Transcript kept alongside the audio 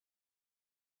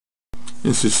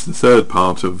This is the third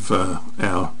part of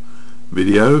our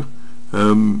video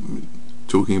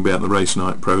talking about the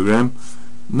Racenite program.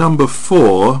 Number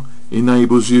 4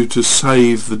 enables you to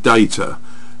save the data,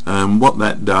 and what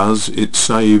that does, it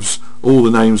saves all the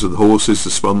names of the horses,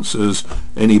 the sponsors,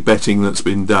 any betting that's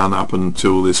been done up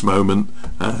until this moment,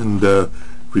 and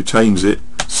retains it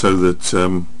so that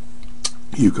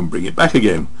you can bring it back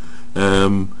again.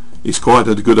 It's quite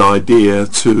a good idea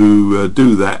to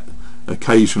do that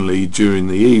occasionally during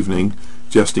the evening,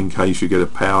 just in case you get a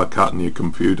power cut and your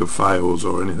computer fails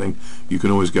or anything. You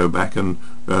can always go back and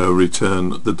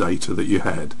return the data that you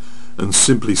had. And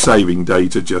simply saving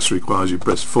data just requires you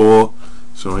press 4,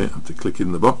 sorry, I have to click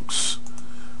in the box,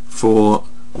 4,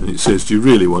 and it says, do you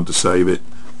really want to save it?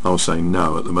 I'll say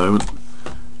no at the moment.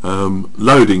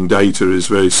 Loading data is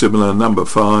very similar. Number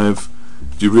 5,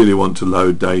 do you really want to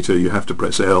load data? You have to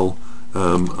press L.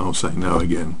 I'll say no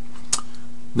again.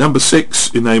 Number 6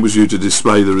 enables you to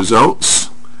display the results,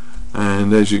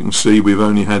 and as you can see, we've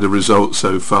only had a result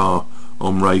so far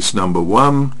on race number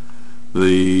 1.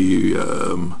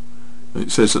 It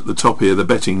says at the top here the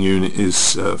betting unit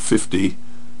is 50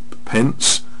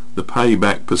 pence. The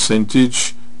payback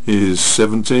percentage is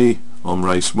 70 on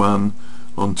race 1.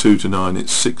 On 2 to 9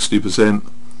 it's 60%.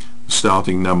 The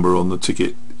starting number on the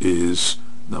ticket is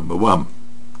number 1.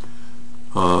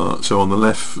 So on the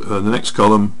left, the next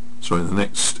column, sorry, the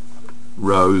next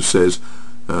row says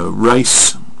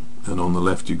race, and on the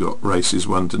left you've got races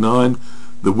 1 to 9.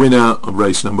 The winner of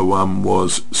race number 1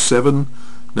 was 7.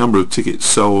 Number of tickets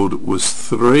sold was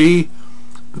 3.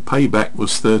 The payback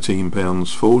was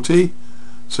 £13.40.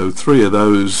 So 3 of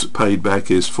those paid back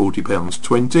is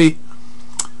 £40.20.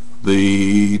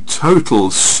 The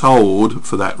total sold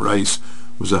for that race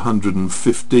was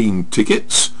 115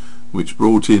 tickets, which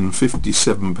brought in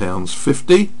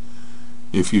 £57.50.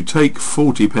 If you take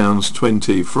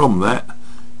 £40.20 from that,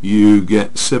 you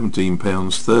get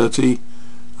 £17.30,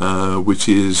 which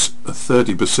is a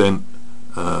 30%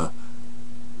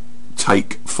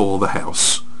 take for the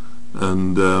house,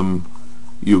 and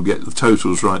you'll get the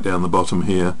totals right down the bottom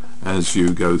here as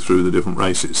you go through the different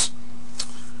races.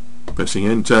 Pressing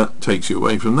enter takes you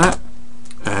away from that,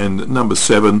 and number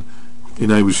 7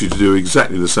 enables you to do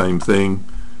exactly the same thing.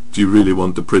 Do you really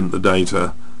want to print the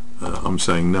data? I'm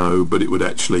saying no, but it would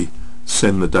actually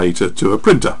send the data to a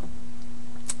printer.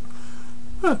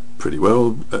 Pretty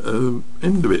well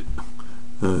end of it.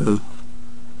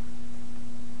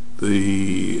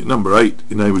 The number 8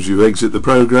 enables you to exit the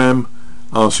program,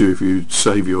 asks you if you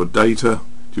save your data.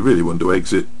 Do you really want to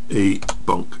exit? E,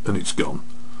 bonk, and it's gone.